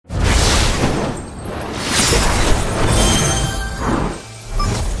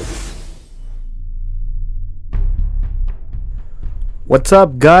What's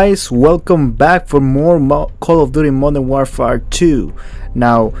up, guys? Welcome back for more Call of Duty Modern Warfare 2.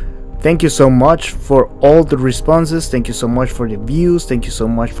 Now, thank you so much for all the responses. Thank you so much for the views. Thank you so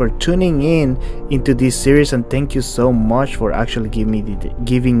much for tuning in into this series, and thank you so much for actually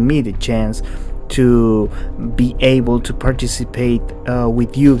giving me the chance to be able to participate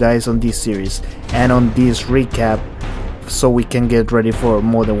with you guys on this series and on this recap, so we can get ready for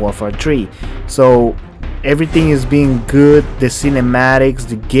Modern Warfare 3. So everything is being good. The cinematics,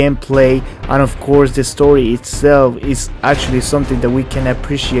 the gameplay, and of course the story itself is actually something that we can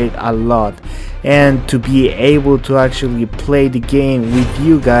appreciate a lot, and to be able to actually play the game with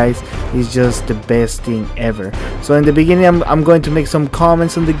you guys is just the best thing ever. So in the beginning I'm going to make some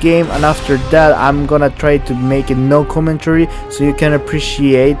comments on the game, and after that I'm gonna try to make it no commentary so you can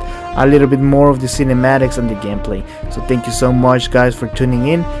appreciate a little bit more of the cinematics and the gameplay. So thank you so much, guys, for tuning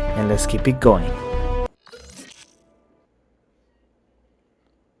in, and let's keep it going.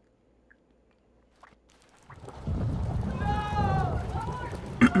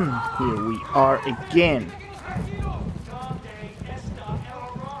 Here we are again.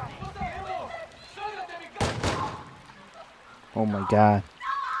 Oh my god.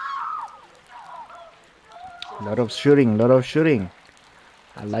 Lot of shooting.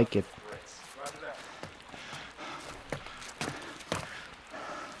 I like it.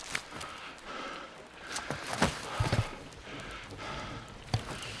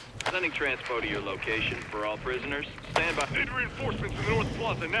 Sending transpo to your location for all prisoners. Stand by. Need reinforcements in the North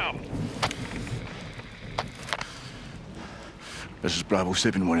Plaza now. This is Bravo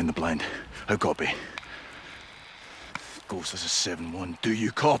 7-1 in the blind. How copy? Ghost, this is 7-1. Do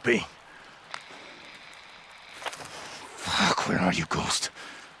you copy? Fuck, where are you, Ghost?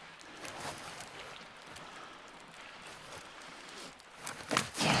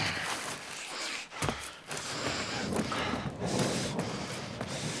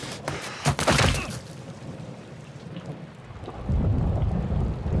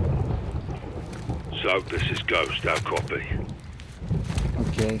 So, this is Ghost, how copy?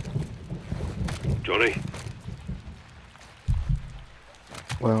 Okay. Johnny?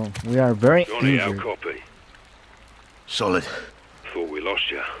 Well, we are very Johnny, how injured. copy? Solid. Thought we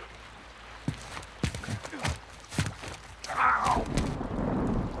lost you.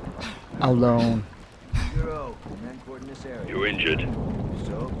 Alone. Zero. Men court in this area. You injured?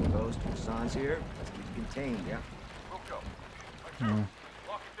 So, Ghost, Hassan's here. Let's keep it contained, yeah?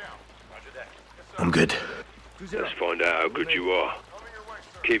 I'm good. Let's find out how good you are.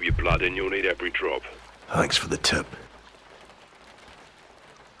 Keep your blood in, you'll need every drop. Thanks for the tip.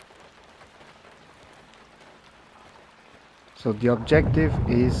 So the objective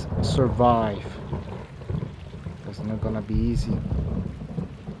is survive. It's not gonna be easy.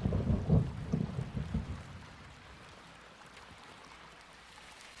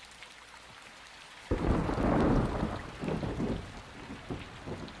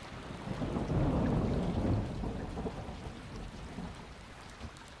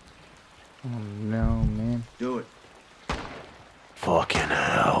 Oh no, man. Do it. Fucking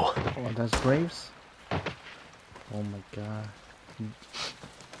hell. Oh, that's Graves? Oh my god.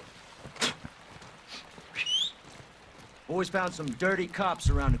 Boys found some dirty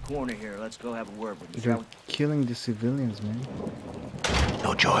cops around the corner here. Let's go have a word with them. They're killing the civilians, man.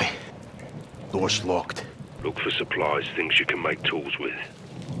 No joy. Door's locked. Look for supplies, things you can make tools with.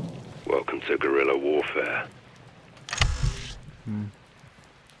 Welcome to guerrilla warfare.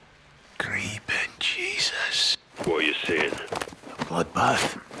 Creeping Jesus. What are you seeing?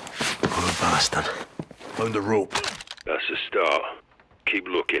 Bloodbath. Poor bastard. Found a rope. That's a start. Keep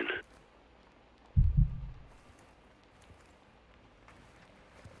looking.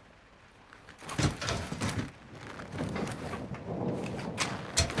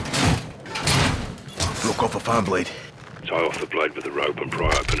 Broke off a fan blade. Tie off the blade with a rope and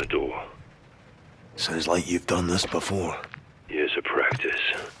pry open a door. Sounds like you've done this before. Years of practice.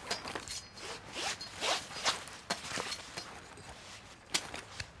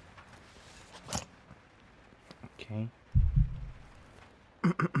 Okay.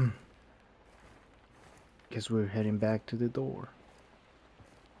 Guess we're heading back to the door.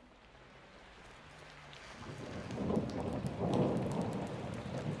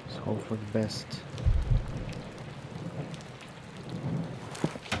 Let's hope for the best.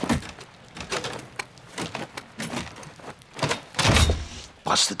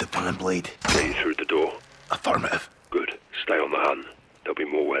 Busted the fan blade. Get you through the door. Affirmative. Good. Stay on the hunt. There'll be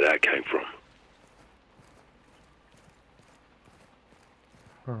more where that came from.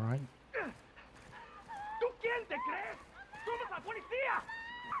 Alright. ¿Tú quién te crees? ¡Somos la policía!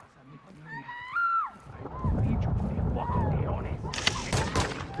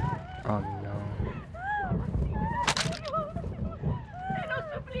 Oh no.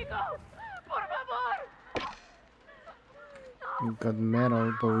 We got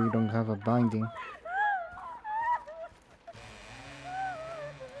metal, but we don't have a binding.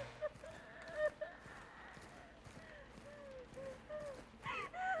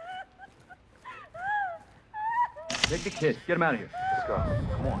 Take the kid. Get him out of here. Let's go.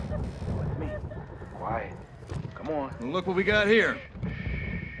 Come on. With me. Quiet. Come on. And look what we got here.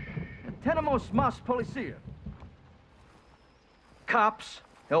 Tenemos más policía. Cops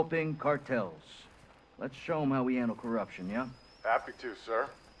helping cartels. Let's show them how we handle corruption, yeah? Happy to, sir.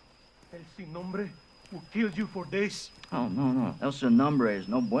 El sin nombre will kill you for this. Oh, no. El sin nombre is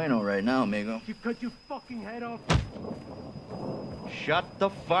no bueno right now, amigo. You cut your fucking head off. Shut the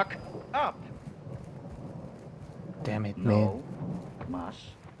fuck up. Damn it, man. No más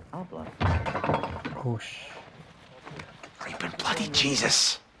habla. Oh, Reaping bloody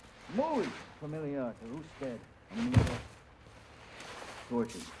Jesus. Muy familiar to usted, amigo.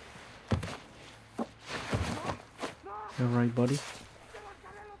 Torches. you alright, buddy?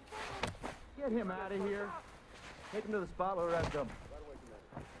 Get him out of here. Take him to the spot where I come.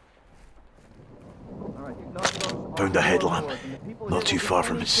 All right, ignore those. Found a headlamp, not too far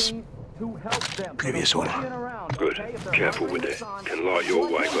from his previous owner. Good. Careful with it. Can light your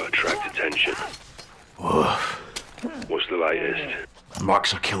way but attract attention. Whoa. What's the latest?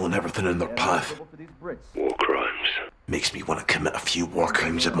 Marks are killing everything in their path. War crimes. Makes me want to commit a few war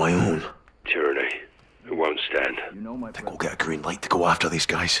crimes of my own. Tyranny. It won't stand. You know my Think we'll get a green light to go after these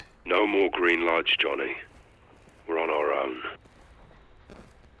guys. No more green lights, Johnny. We're on our own.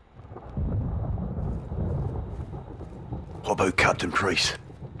 What about Captain Price?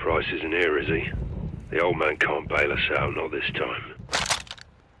 Price isn't here, is he? The old man can't bail us out, not this time.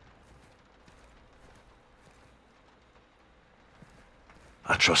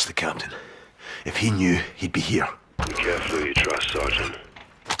 I trust the captain. If he knew, he'd be here. Be careful who you trust, Sergeant.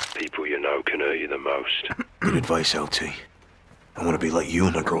 People you know can hurt you the most. Good advice, LT. I want to be like you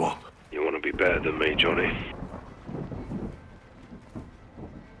when I grow up. You want to be better than me, Johnny?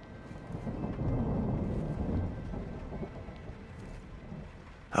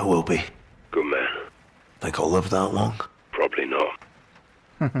 I will be. Good man. Think I'll live that long? Probably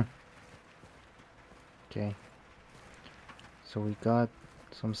not. Okay. So we got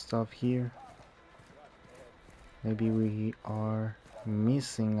some stuff here. Maybe we are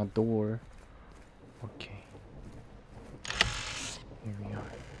missing a door. Okay. Here we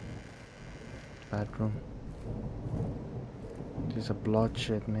are. Bathroom. There's a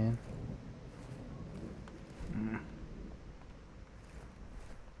bloodshed, man.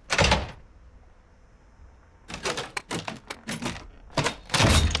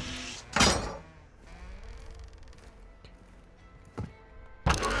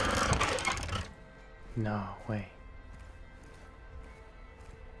 No way.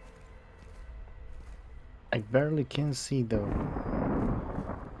 I barely can see though.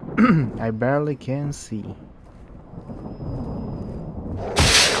 I barely can see.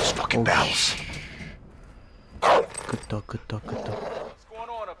 Those fucking bells. Good dog, good dog, good dog. What's going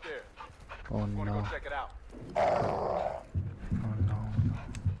on up there? Oh Wanna no. go check it out? Oh no.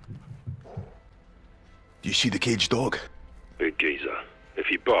 Do you see the caged dog? Big geezer. If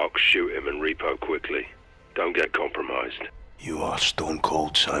he barks, shoot him and repo quickly. Don't get compromised. You are stone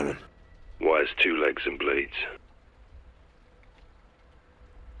cold, Simon. Wires 2 legs and bleeds.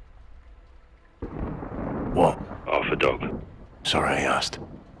 What? Half a dog. Sorry I asked.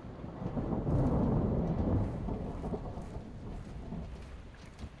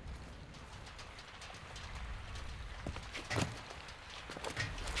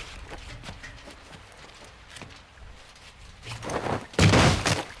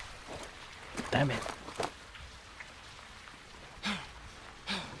 Damn it.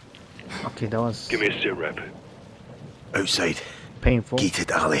 Okay, that was Give me a sit rep. Outside. painful.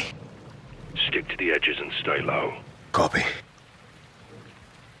 Gated alley. Stick to the edges and stay low. Copy.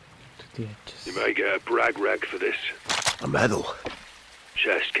 To the edges. You may get a brag rag for this. A medal.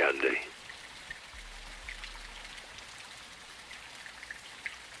 Chest candy.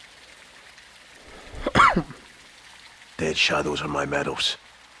 Dead shadows are my medals.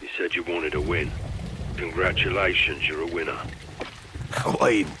 You said you wanted a win. Congratulations, you're a winner.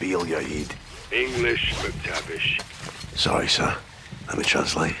 Why Beale, you heed. English McTavish. Sorry, sir. Let me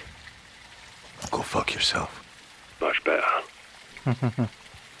translate. Go fuck yourself. Much better.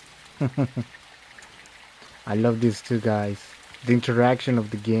 I love these two guys. The interaction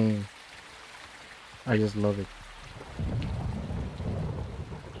of the game. I just love it.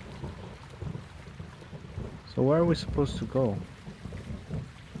 So where are we supposed to go?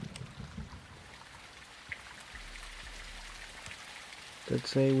 Let's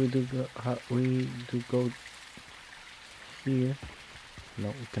say we do go here. No,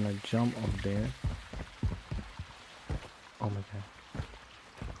 we cannot jump up there. Oh my god.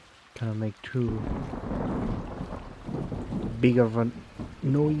 Cannot make too big of a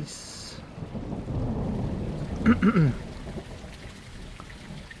noise.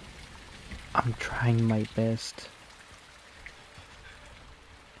 I'm trying my best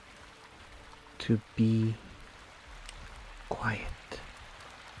to be quiet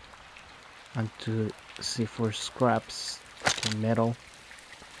and to see for scraps, okay, metal.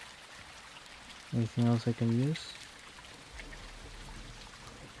 Anything else I can use?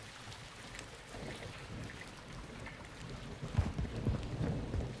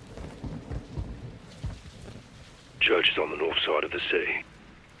 Church is on the north side of the city.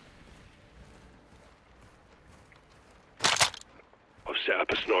 I've set up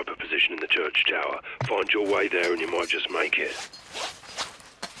a sniper position in the church tower. Find your way there and you might just make it.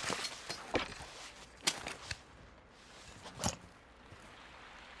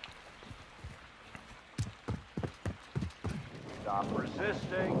 Stop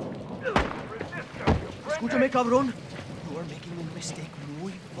resisting. Escúchame, cabrón. You are making a mistake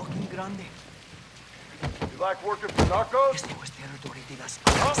muy fucking grande. You like working for narcos? Este no es territorio de las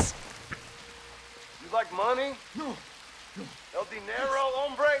armas. You like money? No. El dinero,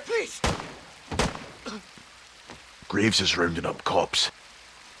 hombre? Please. Graves is rounding up cops.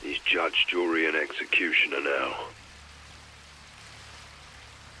 He's judge, jury, and executioner now.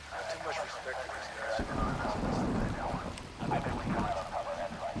 Too much respect for this guy. I bet we got it.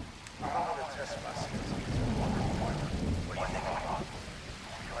 I don't want to test my skills. What do you think?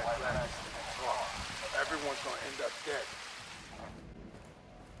 My plan is to talk. Everyone's gonna end up dead.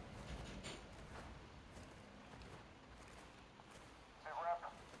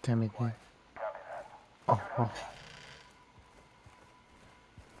 Damn it, man. Oh.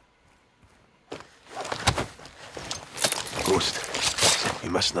 Ghost, You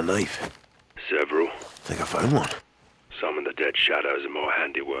missing a knife? several. Think I found one. Some of the dead shadows are my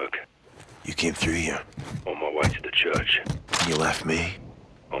handiwork. You came through here. On my way to the church. You left me.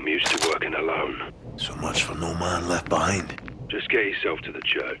 I'm used to working alone. So much for no man left behind. Just get yourself to the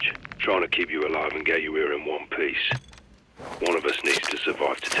church. Trying to keep you alive and get you here in one piece. One of us needs to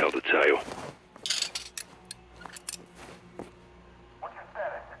survive to tell the tale.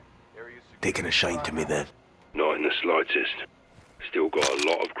 Taking a shine to me then. Not in the slightest. Still got a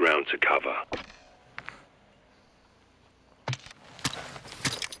lot of ground to cover.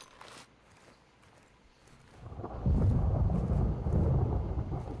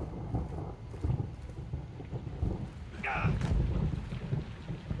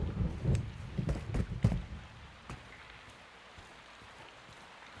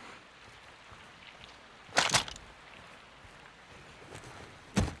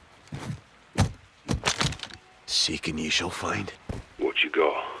 Seeking ye shall find. What you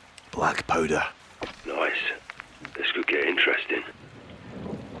got? Black powder. Nice. This could get interesting.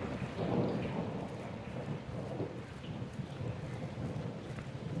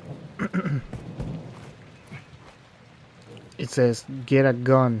 It says get a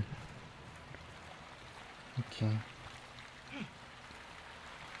gun. Okay.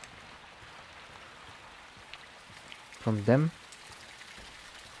 From them?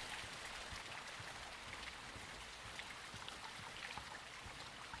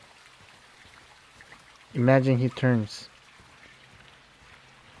 Imagine he turns.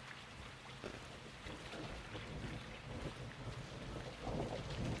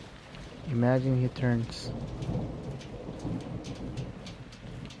 Imagine he turns.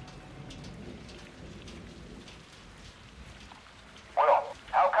 Will,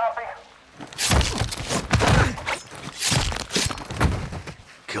 how copy?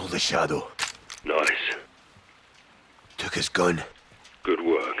 Killed the shadow. Nice. Took his gun. Good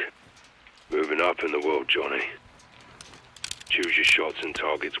work. Moving up in the world, Johnny. Choose your shots and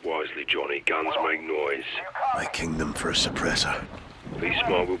targets wisely, Johnny. Guns make noise. My kingdom for a suppressor. Be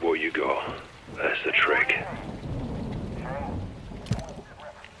smart with what you got. That's the trick.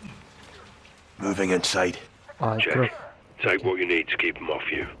 Moving inside. Check. Take what you need to keep them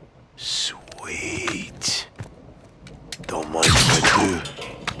off you. Sweet. Don't mind if I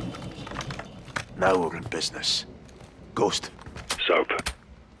do. Now we're in business. Ghost. Soap.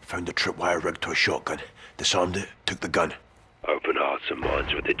 Found a tripwire rigged to a shotgun. Disarmed it, took the gun. Open hearts and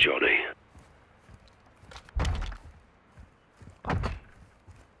minds with it, Johnny.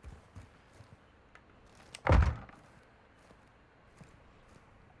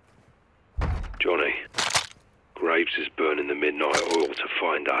 Johnny, Graves is burning the midnight oil to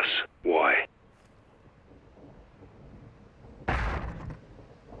find us. Why?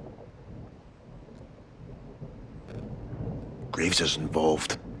 Graves is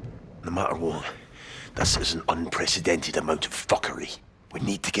involved. No matter what, this is an unprecedented amount of fuckery. We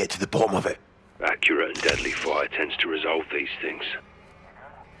need to get to the bottom of it. Accurate and deadly fire tends to resolve these things.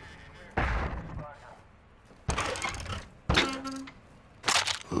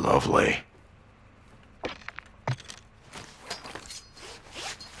 Lovely.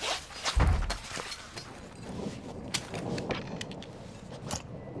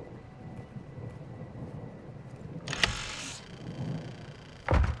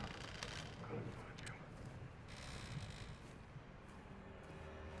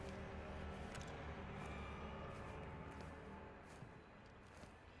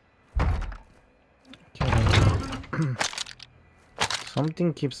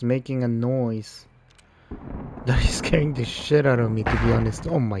 Something keeps making a noise that is scaring the shit out of me, to be honest.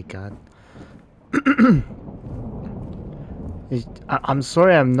 Oh my god. I'm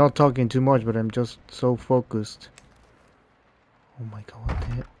sorry I'm not talking too much, but I'm just so focused. Oh my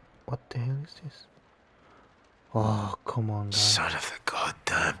god, what the hell is this? Oh, come on, guys. Son of the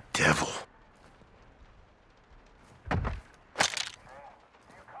goddamn devil.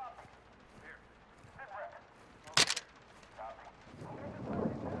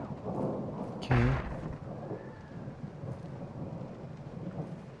 Okay.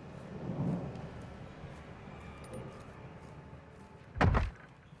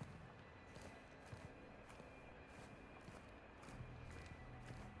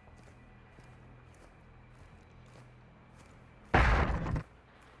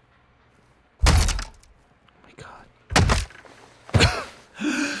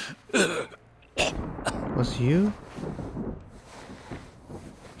 Was you?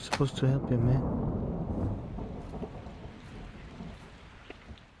 I'm supposed to help you, man.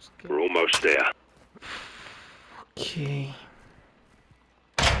 We're almost there. Okay.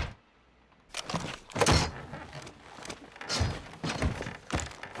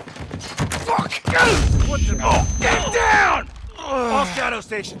 Fuck! What the? Oh, get down! All shadow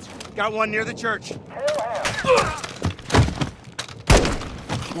stations. Got one near the church.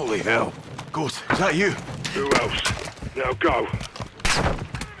 Holy hell. Ghost, is that you? Who else? Now go.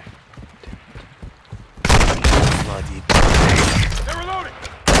 Bloody. They're reloading!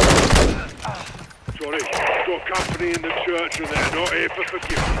 Johnny, got company in the church and they're not here for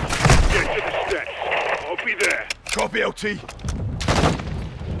forgiveness. Get to the steps. I'll be there. Copy, LT.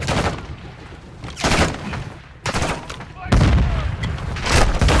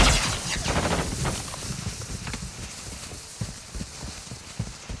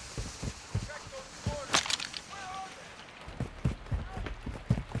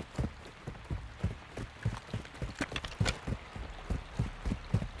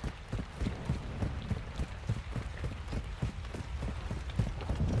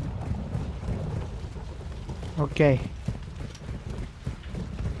 Okay.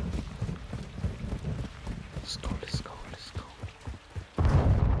 Let's go, let's go, let's go.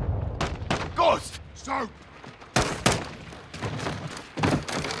 Ghost! So,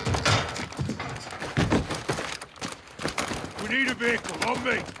 we need a vehicle, on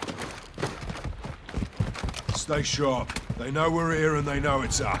me. Stay sharp. They know we're here and they know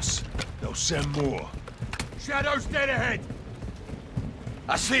it's us. They'll send more. Shadow's dead ahead.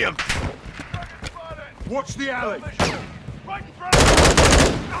 I see him! Watch the alley. Right in front of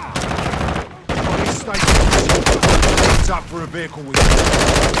Stay It's up for a vehicle with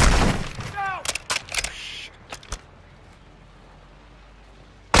Down!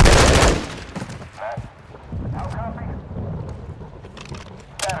 How copy?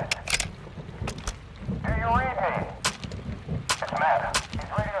 Status. Do you read me? It's Matt. He's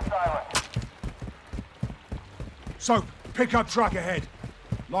radio silent. So, pickup truck ahead.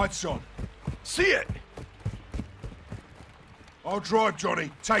 Lights on. See it! I'll drive,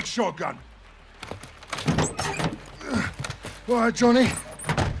 Johnny. Take shotgun. All right, Johnny.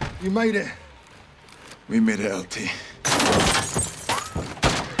 You made it. We made it, LT.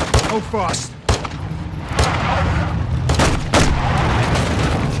 Hold fast.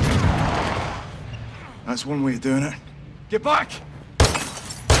 That's one way of doing it. Get back!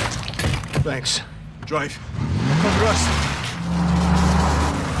 Thanks. Drive. Come to us.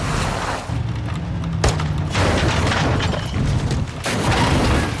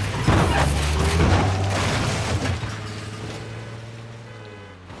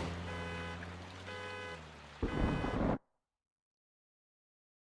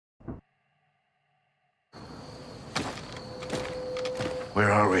 Where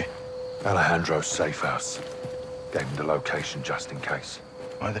are we? Alejandro's safe house. Gave him the location just in case.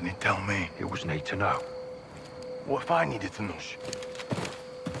 Why didn't he tell me? It was need to know. What if I needed to know?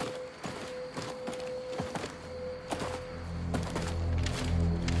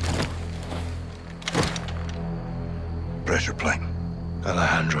 pressure plate.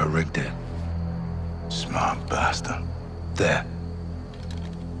 Alejandro rigged it. Smart bastard. There.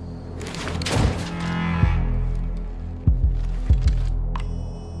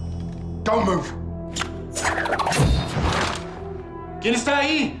 Don't move! ¿Quién está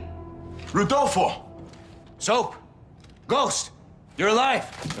ahí? Rodolfo! Soap. Ghost. You're alive.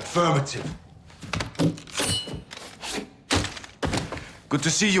 Affirmative. Good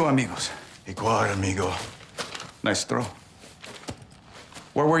to see you, amigos. Igual, amigo. Nice throw.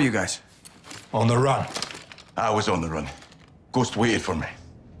 Where were you guys? On the run. I was on the run. Ghost waited for me.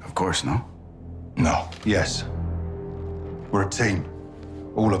 Of course, no? No. Yes. We're a team.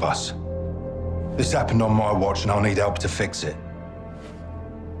 All of us. This happened on my watch and I'll need help to fix it.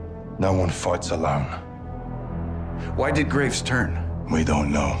 No one fights alone. Why did Graves turn? We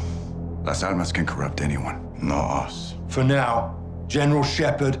don't know. Las Almas can corrupt anyone. Not us. For now, General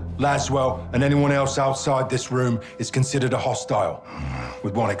Shepard, Laswell, and anyone else outside this room is considered a hostile.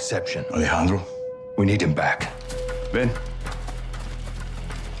 With one exception. Alejandro? We need him back. Ben?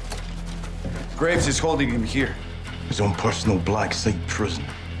 Graves is holding him here. His own personal black site prison.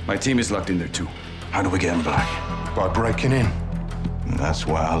 My team is locked in there too. How do we get him back? By breaking in. And that's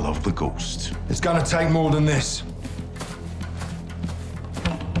why I love the Ghost. It's gonna take more than this.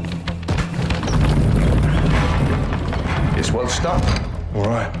 It's well stocked. All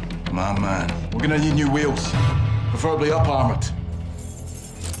right. My man. We're gonna need new wheels. Preferably up-armored.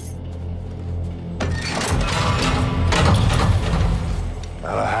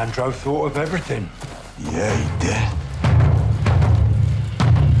 Alejandro thought of everything. Yeah, he did.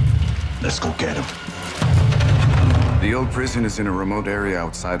 Let's go get him. The old prison is in a remote area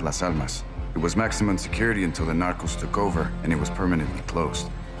outside Las Almas. It was maximum security until the narcos took over, and it was permanently closed.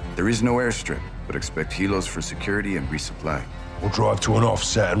 There is no airstrip, but expect helos for security and resupply. We'll drive to an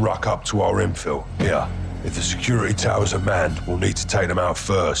offset and ruck up to our infill. Here. If the security towers are manned, we'll need to take them out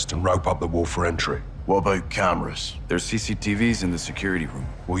first and rope up the wall for entry. What about cameras? There's CCTVs in the security room.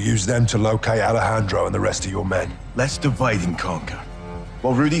 We'll use them to locate Alejandro and the rest of your men. Let's divide and conquer.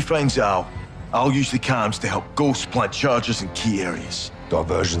 While Rudy finds Al, I'll use the cams to help Ghost plant charges in key areas.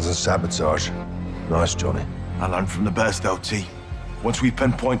 Diversions and sabotage. Nice, Johnny. I learned from the best, LT. Once we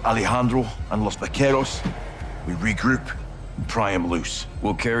pinpoint Alejandro and Los Vaqueros, we regroup and pry him loose.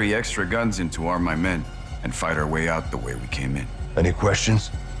 We'll carry extra guns in to arm my men and fight our way out the way we came in. Any questions?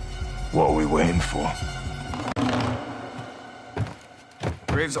 What are we waiting for?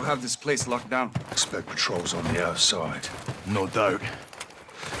 Graves will have this place locked down. Expect patrols on the outside. No doubt.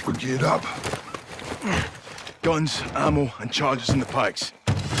 We're geared up. Guns, ammo, and charges in the pikes.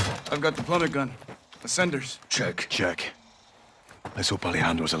 I've got the plummet gun. Ascenders. Check. Check. Let's hope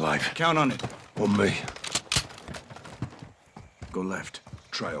Alejandro's alive. Count on it. On me. Go left.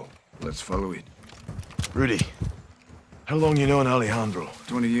 Trail. Let's follow it. Rudy, how long you known Alejandro?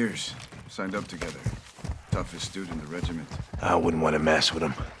 20 years. Signed up together. Toughest dude in the regiment. I wouldn't want to mess with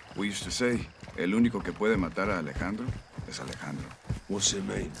him. We used to say, el único que puede matar a Alejandro es Alejandro. What's it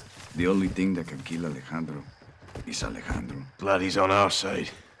mean? The only thing that can kill Alejandro is Alejandro. Glad he's on our side.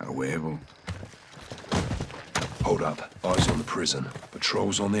 A huevo. Hold up. Eyes on the prison.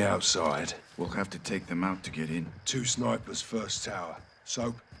 Patrols on the outside. We'll have to take them out to get in. 2 snipers first tower.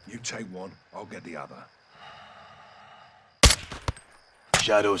 Soap, you take one, I'll get the other.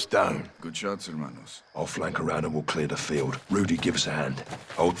 Shadows down. Good shots, hermanos. I'll flank around and we'll clear the field. Rudy, give us a hand.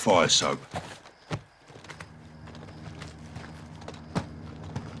 Hold fire, Soap.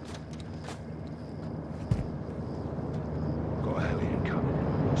 Got a heli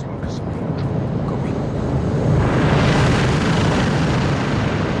incoming. Looks like a support drop. Copy.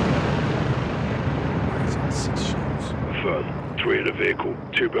 Rising 6 shots. Affirm. 3 in the vehicle,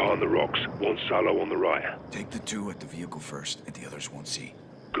 2 behind the rocks, 1 solo on the right. Take the 2 at the vehicle first, and the others won't see.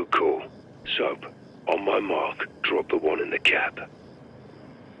 Good call. Soap, on my mark, drop the 1 in the cab.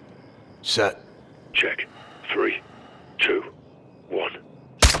 Set. Check. 3, 2, 1.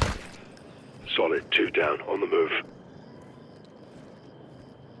 Solid, 2 down, on the move.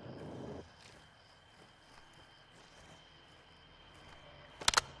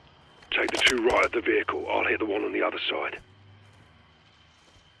 Take the 2 right at the vehicle, I'll hit the 1 on the other side.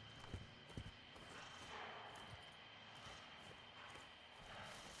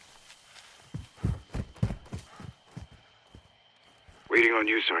 Waiting on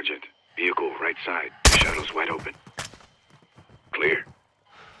you, Sergeant. Vehicle, right side. The shadow's wide open. Clear.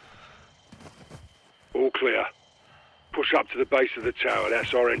 All clear. Push up to the base of the tower,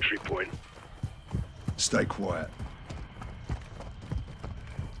 that's our entry point. Stay quiet.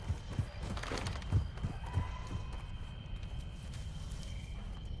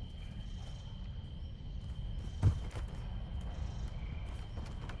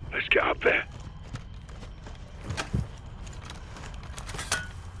 Get up there.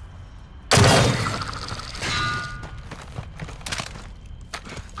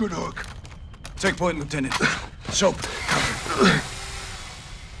 Good hook. Take point, Lieutenant. Soap, cover.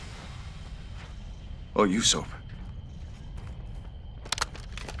 Oh, you, Soap.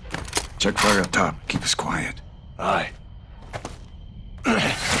 Check fire up top. Keep us quiet. Aye.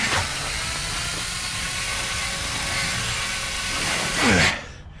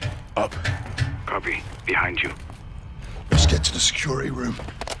 Up. Copy. Behind you. Let's get to the security room.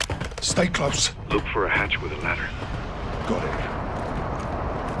 Stay close. Look for a hatch with a ladder. Got it.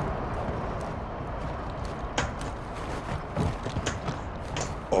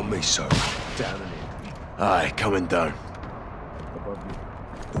 On me, so. Down and in. Aye, coming down. Above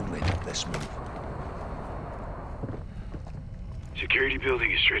you. All in. Let's move. Security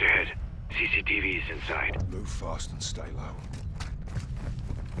building is straight ahead. CCTV is inside. Move fast and stay low.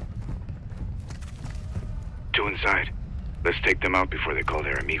 Two inside. Let's take them out before they call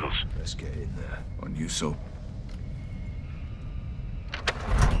their amigos. Let's get in there. On you, Soap.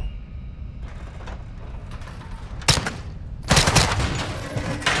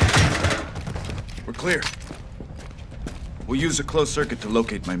 We're clear. We'll use a closed circuit to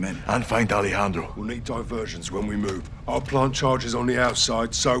locate my men. And find Alejandro. We'll need diversions when we move. I'll plant charges on the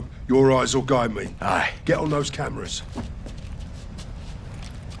outside, so your eyes will guide me. Aye. Get on those cameras.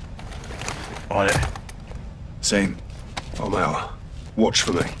 On it. Same. I'm out. Watch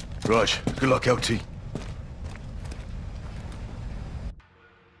for me. Rog, good luck, LT.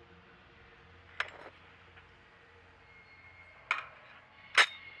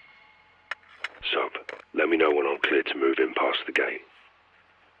 Soap, let me know when I'm clear to move in past the gate.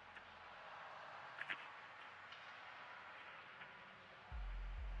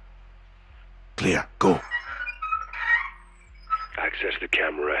 Clear. Go. Access the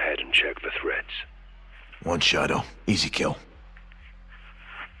camera ahead and check for threats. One shadow. Easy kill.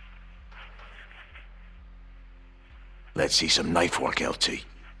 Let's see some knife work, LT.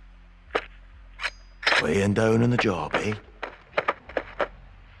 Laying down on the job, eh?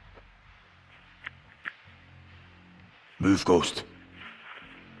 Move, Ghost.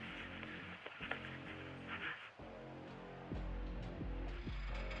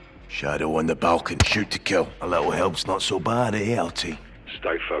 Shadow on the balcony. Shoot to kill. A little help's not so bad, eh, LT?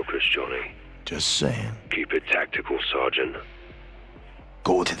 Stay focused, Johnny. Just saying. Keep it tactical, Sergeant.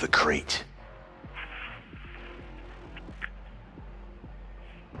 Go to the crate.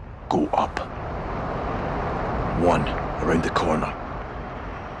 Go up. One, around the corner.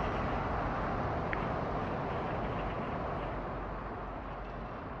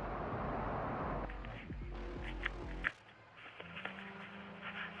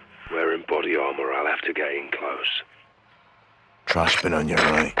 Wearing body armor, I'll have to get in close. Trash bin on your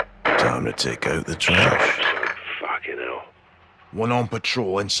right. Time to take out the trash. So fucking hell. One on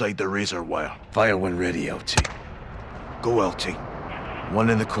patrol inside the razor wire. Fire when ready, LT. Go, LT. One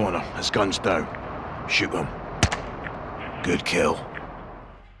in the corner. His gun's down. Shoot him. Good kill.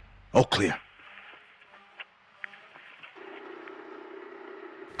 All clear.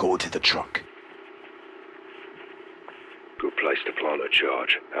 Go to the truck. Good place to plant a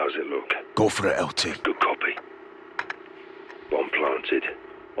charge. How's it look? Go for it, LT. Good copy. Bomb planted.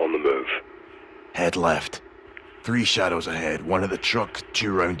 On the move. Head left. 3 shadows ahead. 1 at the truck,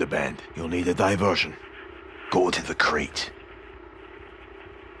 2 round the bend. You'll need a diversion. Go to the crate.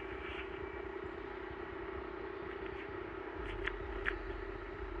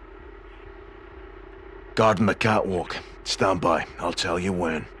 Guarding the catwalk. Stand by. I'll tell you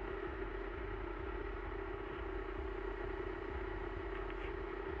when.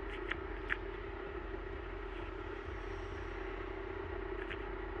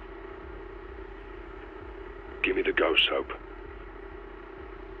 Give me the go, Soap.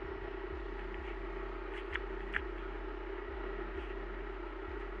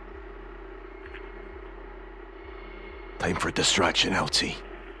 Time for distraction, LT.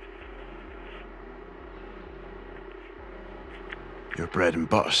 Your bread and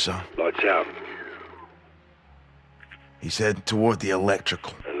butter, son. Lights out. He's heading toward the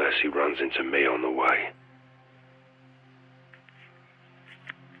electrical. Unless he runs into me on the way.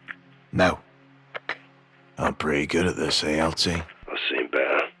 Now. I'm pretty good at this, eh, LT? I've seen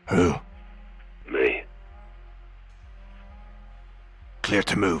better. Who? Me. Clear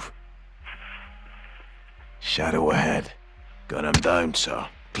to move. Shadow ahead. Gun him down, sir.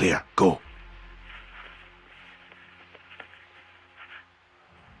 Clear. Go.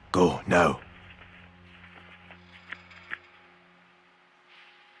 Go, now.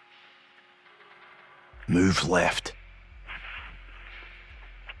 Move left.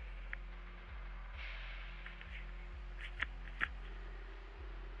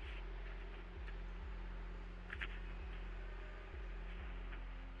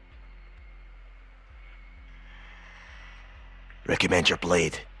 Recommend your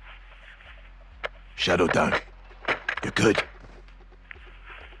blade. Shadow down. You're good.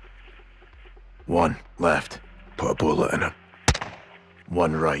 One left. Put a bullet in him.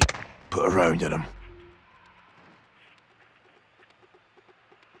 One right. Put a round in him.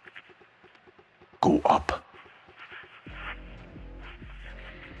 Go up.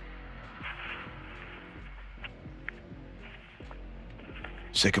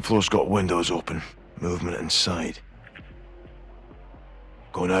 Second floor's got windows open. Movement inside.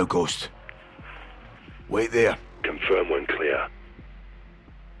 Go now, Ghost. Wait there. Confirm when clear.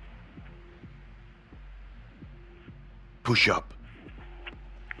 Push up.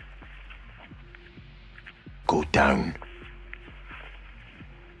 Go down.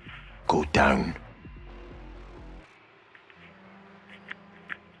 Go down.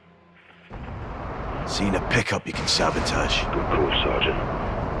 Seen a pickup you can sabotage. Good call, Sergeant.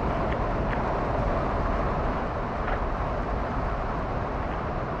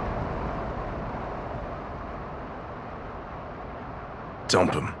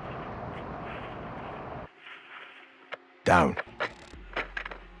 Dump him. Down.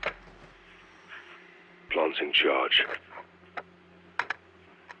 Planting charge.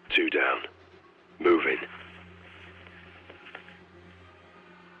 2 down. Moving.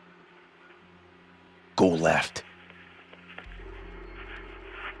 Go left.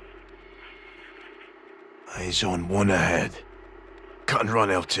 Eyes on one ahead. Cut and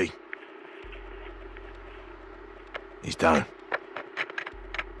run, LT. He's down.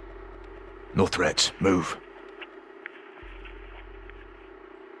 No threats. Move.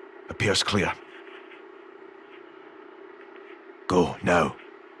 Appears clear. Go, now.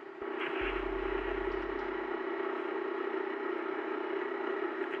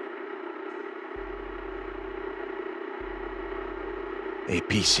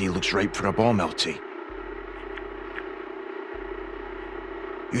 APC looks ripe for a bomb, LT.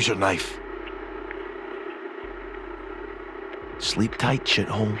 Use your knife. Sleep tight,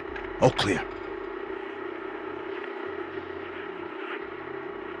 shithole. All clear.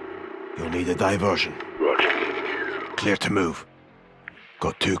 You'll need a diversion. Roger. Clear to move.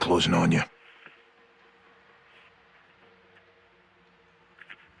 Got 2 closing on you.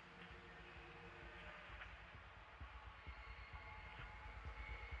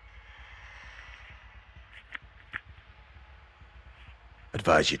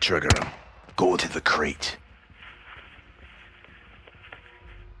 Advise you trigger him. Go to the crate.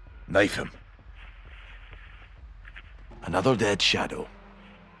 Knife him. Another dead shadow.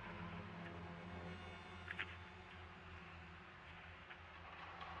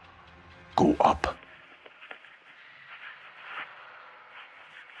 Go up.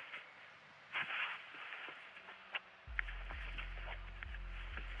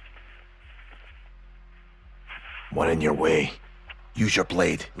 One in your way. Use your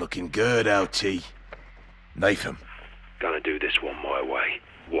blade. Looking good, LT. Knife him. Gonna do this one my way.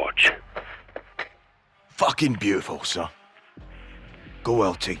 Watch. Fucking beautiful, sir. Go,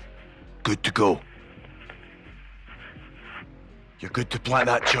 LT. Good to go. You're good to plant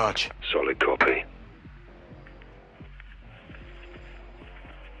that charge. Solid copy.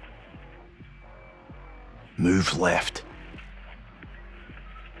 Move left.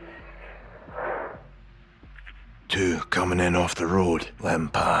 2 coming in off the road. Let 'em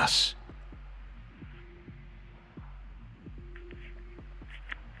pass.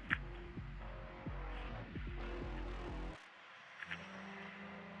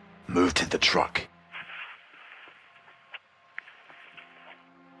 Move to the truck.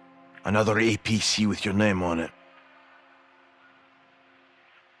 Another APC with your name on it.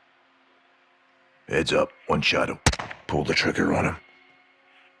 Heads up, one shadow. Pull the trigger on him.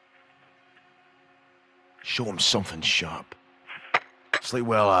 Show him something sharp. Sleep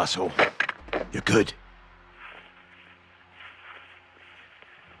well, asshole. You're good.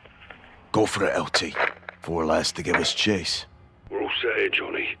 Go for it, LT. 4 lads to give us chase. We're all set here,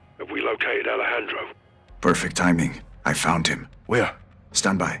 Johnny. Have we located Alejandro? Perfect timing. I found him. Where?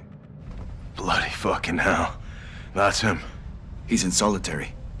 Stand by. Bloody fucking hell. That's him. He's in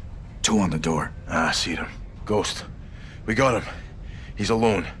solitary. 2 on the door. I see him. Ghost. We got him. He's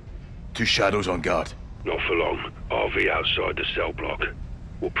alone. 2 shadows on guard. Not for long. RV outside the cell block.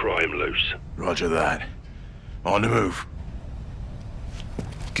 We'll pry him loose. Roger that. On the move.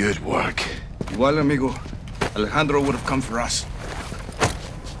 Good work. Igual, amigo. Alejandro would have come for us.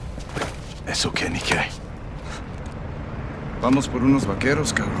 Eso que ni qué. Vamos por unos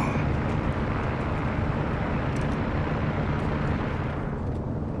vaqueros, cabrón.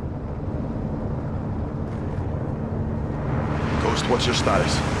 Ghost, what's your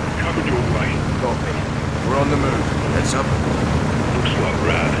status? Covered your way. Copy. We're on the move. Heads up. Looks like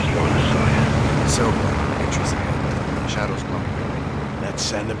Rad is line of sight. So, entries ahead. Shadows glowing. Let's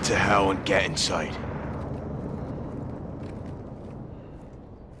send them to hell and get inside.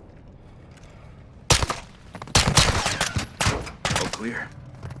 All clear.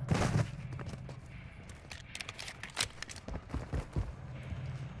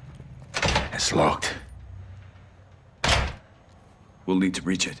 It's locked. We'll need to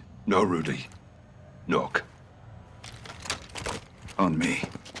reach it. No, Rudy. Knock. On me.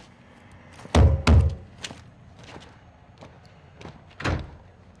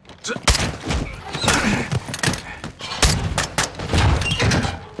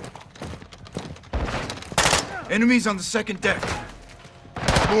 Enemies on the second deck.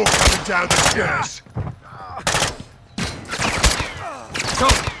 More coming down the stairs. So,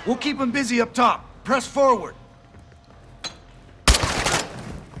 we'll keep them busy up top. Press forward.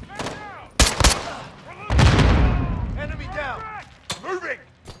 Enemy down! Moving!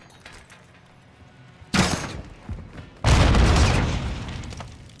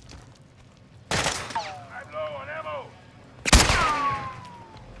 I'm low on ammo!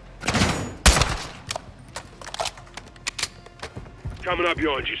 Coming up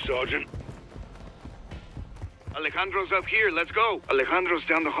behind you, Sergeant. Alejandro's up here. Let's go. Alejandro's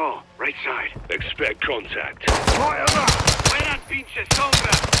down the hall. Right side. Expect contact. Buenas pinche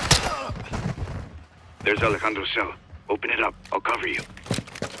sombra! There's Alejandro's cell. Open it up. I'll cover you.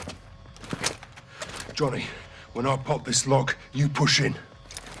 Johnny, when I pop this lock, you push in.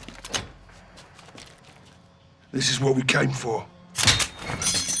 This is what we came for.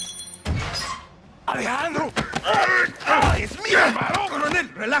 ¡Alejandro! ¡Es mío, hermano! Coronel,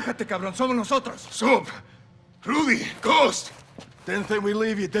 relájate, cabrón. Somos nosotros. Sup? Rudy, Ghost! Didn't think we'd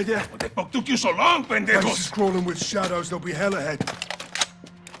leave you, did ya? What the fuck took you so long, pendejos? This is crawling with shadows. There'll be hell ahead.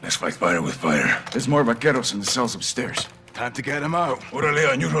 Let's fight fire with fire. There's more vaqueros in the cells upstairs. Time to get them out. Órale,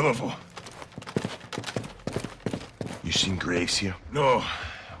 on you, Rodolfo. You seen Graves here? No,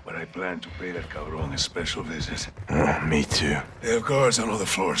 but I plan to pay that cabron a special visit. Oh, me too. They have guards on all the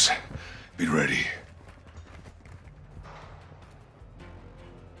floors. Be ready.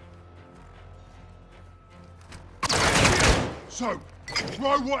 So,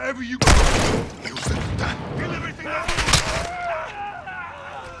 throw whatever you got. Kill everything up!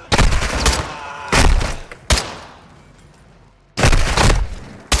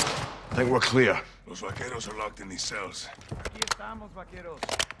 I think we're clear. Los vaqueros are locked in these cells. Aquí estamos, vaqueros.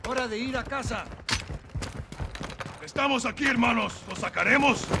 Hora de ir a casa. Estamos aquí, hermanos. Los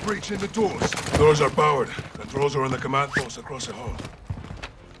sacaremos. Breach in the doors. Doors are powered. Controls are in the command post across the hall.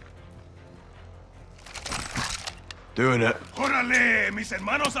 Doing it. ¡Órale! ¡Mis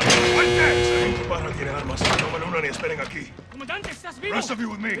hermanos a los fuertes! Sargento Parra tiene armas. No me unan y esperen aquí. Comandante, ¿estás vivo? Rest of you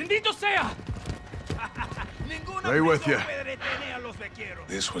with me. ¡Bendito sea! Right with you.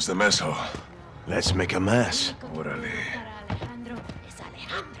 This was the mess hall. Let's make a mess. Órale. Alejandro es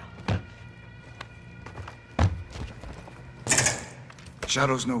Alejandro.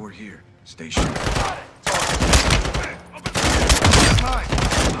 Shadows know we're here. Stay sharp.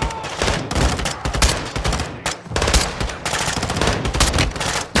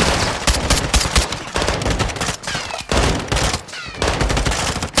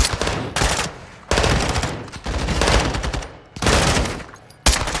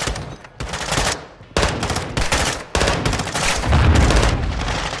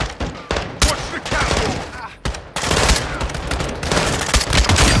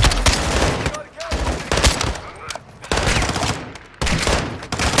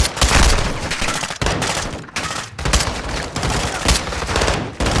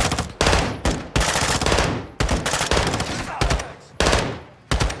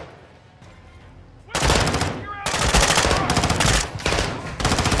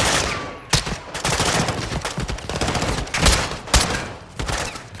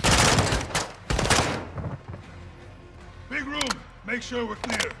 Big room. Make sure we're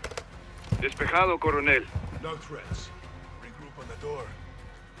clear. Despejado, Coronel. No threats. Regroup on the door.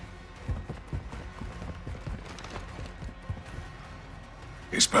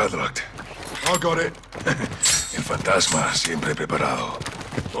 It's padlocked. I got it. El fantasma siempre preparado.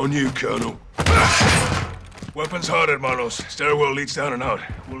 On you, Colonel. Weapons hot, hermanos. Stairwell leads down and out.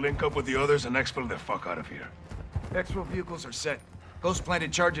 We'll link up with the others and expel the fuck out of here. Exfil vehicles are set. Ghost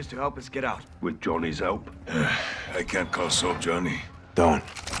planted charges to help us get out. With Johnny's help. I can't call soap, Johnny. Don't.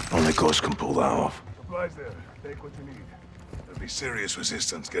 Only Ghost can pull that off. Supplies there. Take what you need. There'll be serious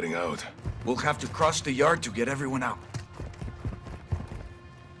resistance getting out. We'll have to cross the yard to get everyone out.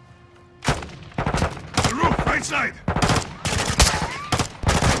 The roof, right side!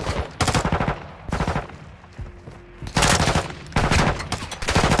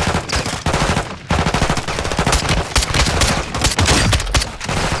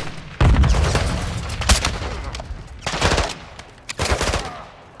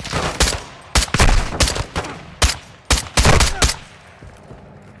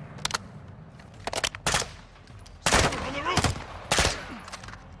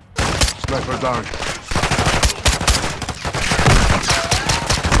 Sniper down.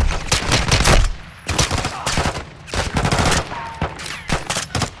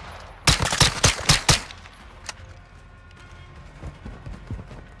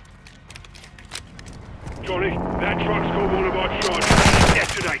 Johnny, that truck's got one of our shots.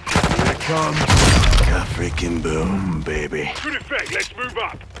 Detonate. Here it comes. A freaking boom, baby. Good effect. Let's move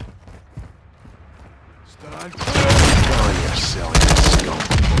up. Stand clear. Go on, you silly scum.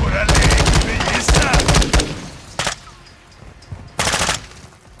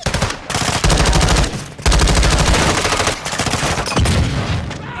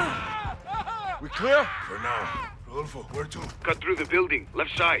 We clear? For now. Rodolfo, where to? Cut through the building,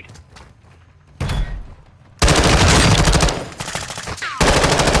 left side.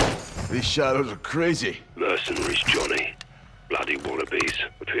 These shadows are crazy. Mercenaries, Johnny. Bloody wannabes.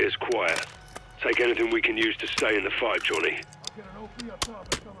 Appears quiet. Take anything we can use to stay in the fight, Johnny. I'll get an OP up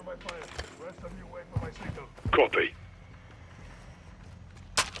top and cover my fire. The rest of you wait for my signal. Copy.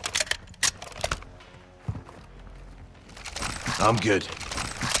 I'm good.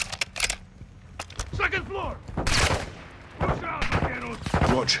 Second floor! Push out,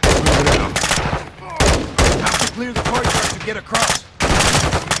 vaqueros! Watch. Moving it up. Have to clear the courtyard to get across.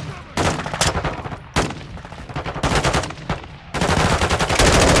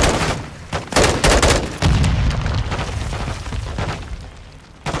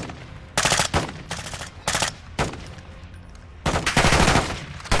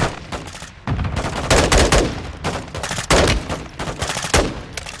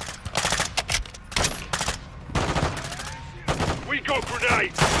 We got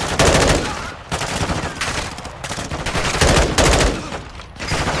grenades!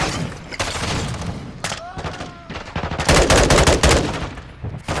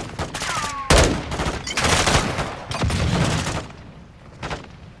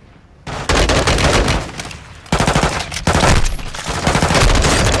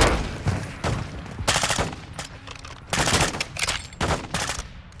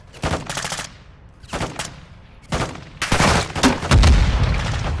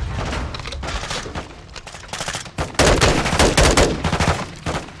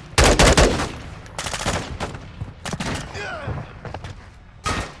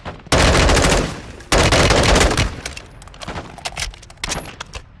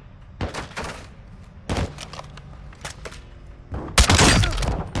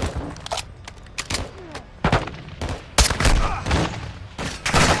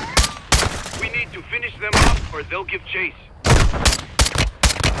 Finish them up, or they'll give chase.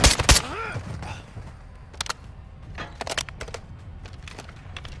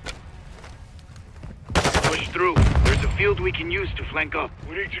 Push through. There's a field we can use to flank up.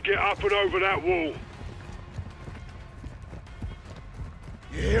 We need to get up and over that wall.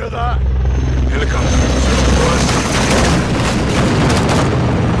 You hear that? Helicopter.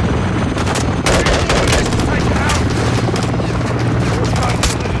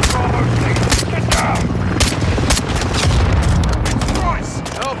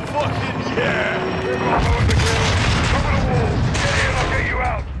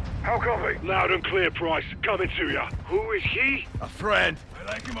 Loud and clear, Price. Coming to ya. Who is he? A friend. I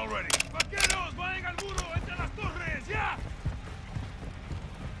like him already. Vaqueros, vayan al muro, entre las torres, ya!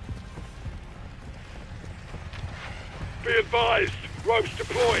 Be advised. Ropes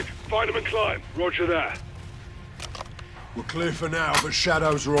deployed. Find them and climb. Roger that. We're clear for now, but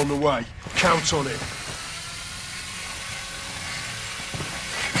shadows are on the way. Count on it.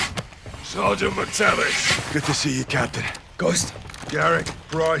 Sergeant McTavish. Good to see you, Captain. Ghost. Garrick,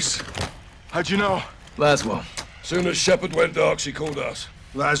 Bryce. How'd you know? Laswell. Soon as Shepard went dark, she called us.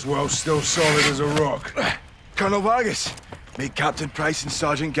 Laswell's still solid as a rock. Colonel Vargas. Meet Captain Price and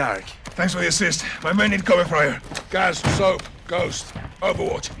Sergeant Garrick. Thanks for the assist. My men need cover fire. Gaz, Soap, Ghost.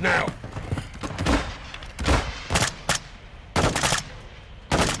 Overwatch, now.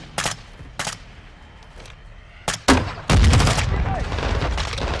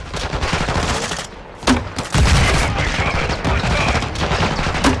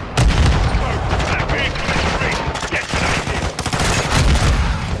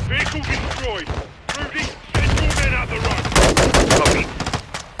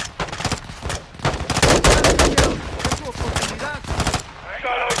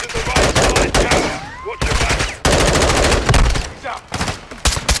 Shadows in the right.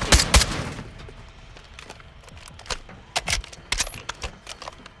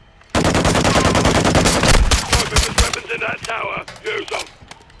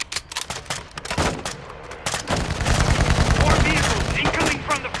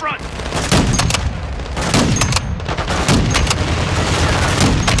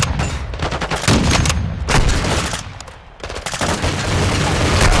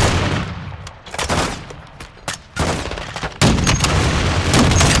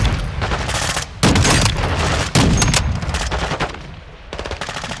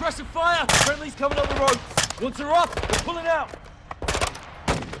 Aggressive fire! Friendly's coming on the road. Once they're up, they're pulling out.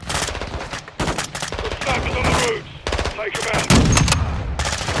 Snipers on the roofs. Take them out.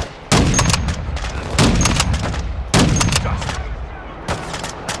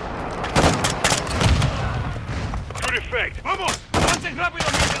 Good effect. Vamos! ¡Avancen rápido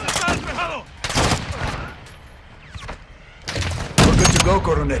mientras está despejado! We're good to go,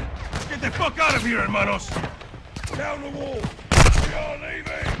 Coronel. Get the fuck out of here, hermanos! Down the wall! We are leaving!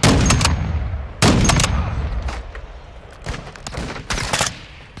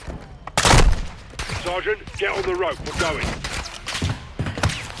 Sergeant, get on the rope. We're going.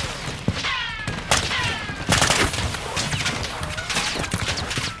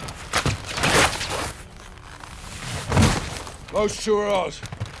 Those two are ours.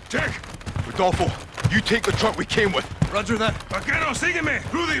 Check! Rodolfo, you take the truck we came with. Roger that. Vaquero, sígueme!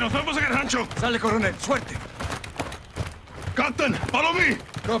 Rudy, nos vamos a get Hancho! Sale, Coronel. Suerte. Captain, follow me!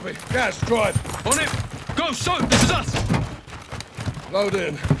 Copy. Gas, drive. On it! Go, shoot! This is us! Load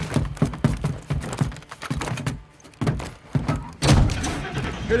in.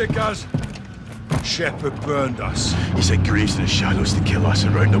 Hit it, guys. Shepard burned us. He said Greaves in the shadows to kill us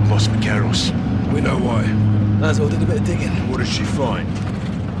around Los Vaqueros. We know why. Laszlo did a bit of digging. What did she find?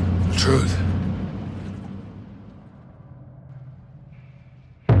 The truth.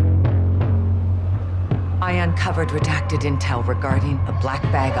 I uncovered redacted intel regarding a black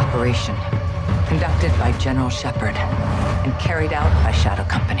bag operation conducted by General Shepard and carried out by Shadow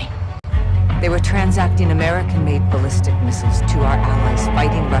Company. They were transacting American-made ballistic missiles to our allies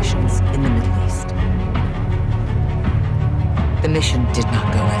fighting Russians in the Middle East. The mission did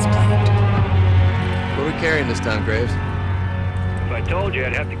not go as planned. What are we carrying this time, Graves? If I told you,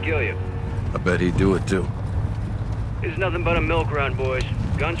 I'd have to kill you. I bet he'd do it too. This is nothing but a milk run, boys.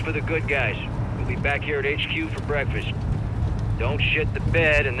 Guns for the good guys. We'll be back here at HQ for breakfast. Don't shit the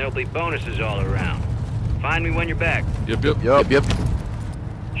bed, and there'll be bonuses all around. Find me when you're back. Yep.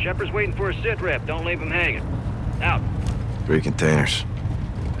 Shepard's waiting for a sit rep. Don't leave him hanging. Out. 3 containers.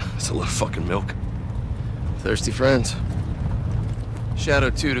 That's a lot of fucking milk. Thirsty friends. Shadow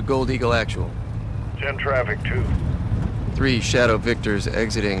 2 to Gold Eagle Actual. 10 traffic, 2. 3 Shadow Victors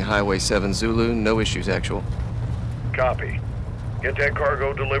exiting Highway 7 Zulu. No issues, Actual. Copy. Get that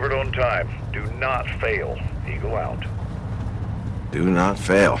cargo delivered on time. Do not fail. Eagle out. Do not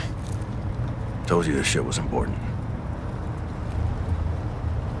fail. Told you this shit was important.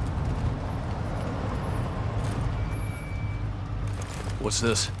 What's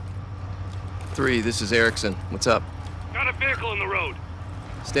this? 3, this is Erickson. What's up? Got a vehicle on the road.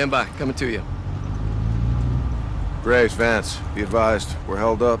 Stand by. Coming to you. Graves, Vance, be advised. We're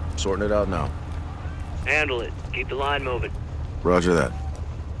held up. Sorting it out now. Handle it. Keep the line moving. Roger that.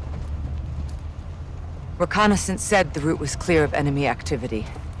 Reconnaissance said the route was clear of enemy activity.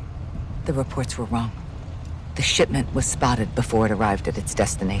 The reports were wrong. The shipment was spotted before it arrived at its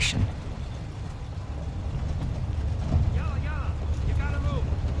destination. You gotta move.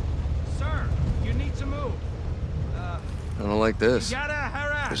 Sir, you need to move. I don't like this. Yada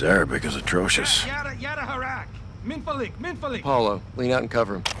harak. His Arabic is atrocious. Yada harak. Minfalik. Paulo, lean out and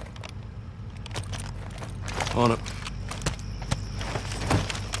cover him. On it.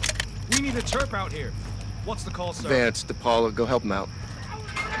 We need a chirp out here. What's the call, sir? Vance, to Paulo, go help him out.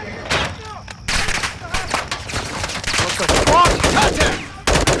 What the fuck? Contact!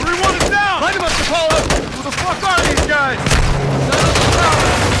 Everyone is down! Light him up, Paulo! Who the fuck are these guys?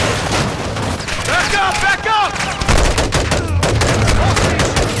 Back up! Back up! All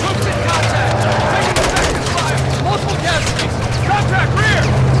stations, troops in contact! Taking effective fire! Multiple casualties! Contact rear!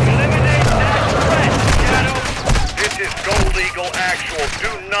 Eliminate that threat, Shadow. This is Gold Eagle Actual. Do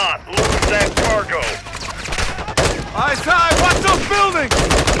not lose that cargo. Eyes high! Watch those buildings!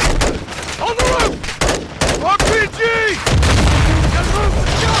 On the roof! RPG! Get moved!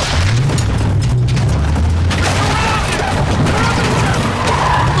 Let's go!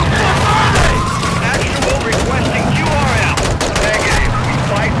 Actual requesting QRL. Negative. We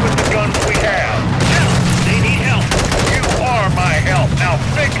fight with the guns we have. Help! They need help. You are my help. Now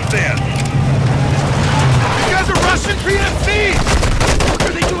fix this. You guys are Russian PMCs! What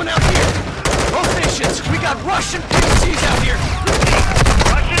are they doing out here? All stations, we got Russian PMCs out here!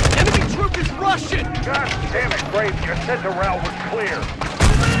 Russian? Enemy troop is Russian! God damn it, Graves. You said the route was clear.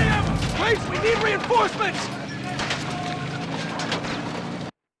 Graves, we need reinforcements!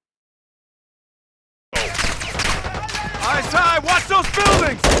 Eyes high, watch those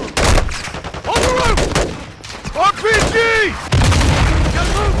buildings! On the roof! RPG! Get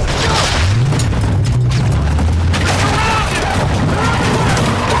moved, let's go!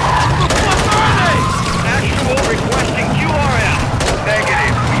 Actual requesting QRL.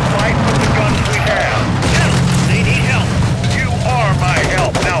 Negative. We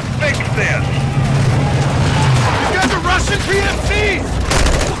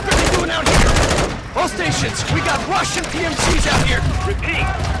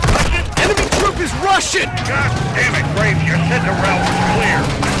Russian! God damn it, Graves, you said the route was clear.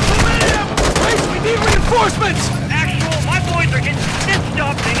 Graves, we need reinforcements! Actual, my boys are getting stitched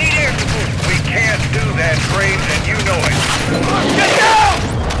up. They need air support. We can't do that, Graves, and you know it. Get down!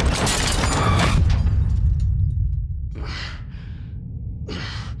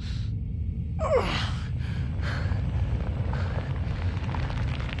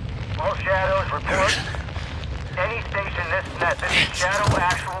 All Shadows report. Any station this net. This is Shadow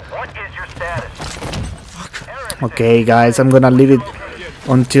Actual. What is your status? Okay guys, I'm gonna leave it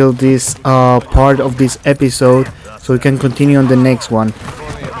until this part of this episode so we can continue on the next one.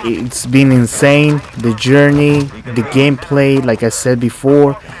 It's been insane. The journey, the gameplay, like I said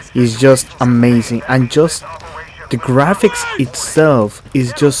before, is just amazing, and just the graphics itself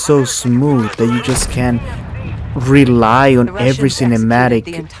is just so smooth that you just can rely on every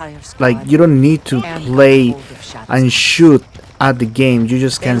cinematic. Like, you don't need to play and shoot at the game, you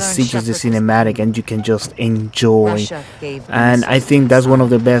just can see just the cinematic and you can just enjoy. And I think that's one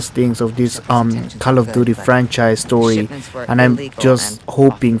of the best things of this Call of Duty franchise story, and I'm just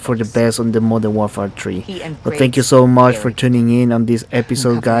hoping for the best on the Modern Warfare 3. But thank you so much for tuning in on this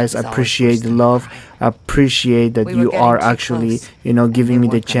episode, guys. I appreciate the love. I appreciate that you are actually, you know, giving me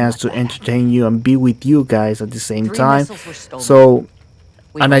the chance to entertain you and be with you guys at the same time. So,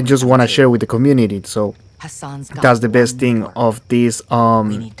 and I just want to share with the community. So that's the best thing of this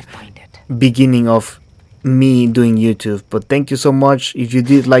beginning of me doing YouTube. But thank you so much. If you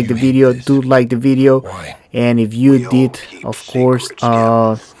did like the video, do like the video. And if you did, of course,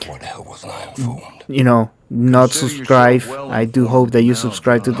 you know, not subscribe, I do hope that you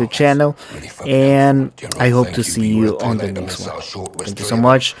subscribe to the channel, and I hope to see you on the next one. Thank you so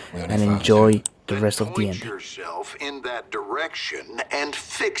much, and enjoy the rest of the ending. Point yourself in that direction and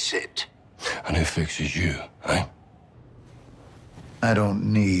fix it. And who fixes you, eh? I don't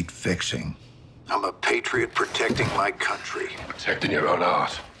need fixing. I'm a patriot protecting my country. Protecting your own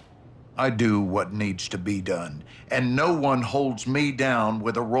art. I do what needs to be done, and no one holds me down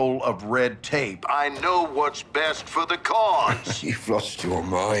with a roll of red tape. I know what's best for the cause. You've lost your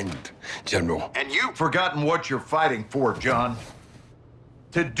mind, General. And you've forgotten what you're fighting for, John.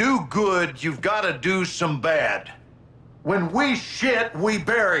 To do good, you've got to do some bad. When we shit, we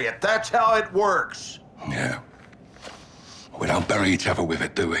bury it. That's how it works. Yeah. We don't bury each other with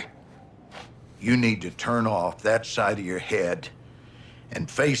it, do we? You need to turn off that side of your head and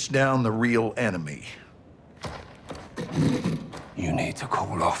face down the real enemy. You need to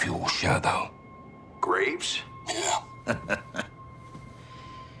call off your shadow. Graves? Yeah.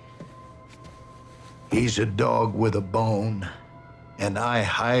 He's a dog with a bone, and I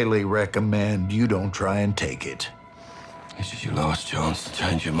highly recommend you don't try and take it. This is your last chance to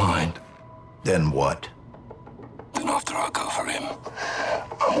change your mind. Then what? Then after I go for him,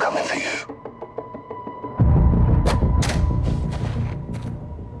 I'm coming for you.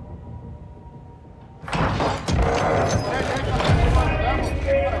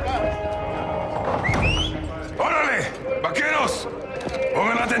 ¡Órale! ¡Vaqueros!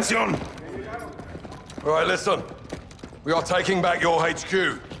 ¡Pongan atención! All right, listen. We are taking back your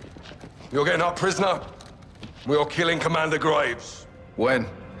HQ. You're getting up prisoner. We are killing Commander Graves. When?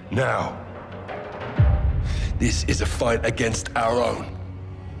 Now. This is a fight against our own.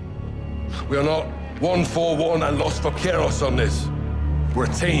 We are not 1-4-1 and Los Vaqueros on this. We're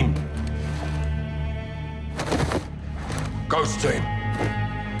a team. Ghost team.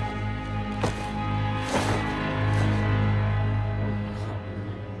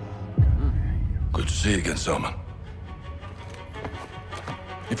 Good to see you again, Salman.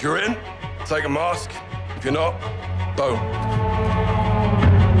 If you're in, take a mask. If you're not, don't.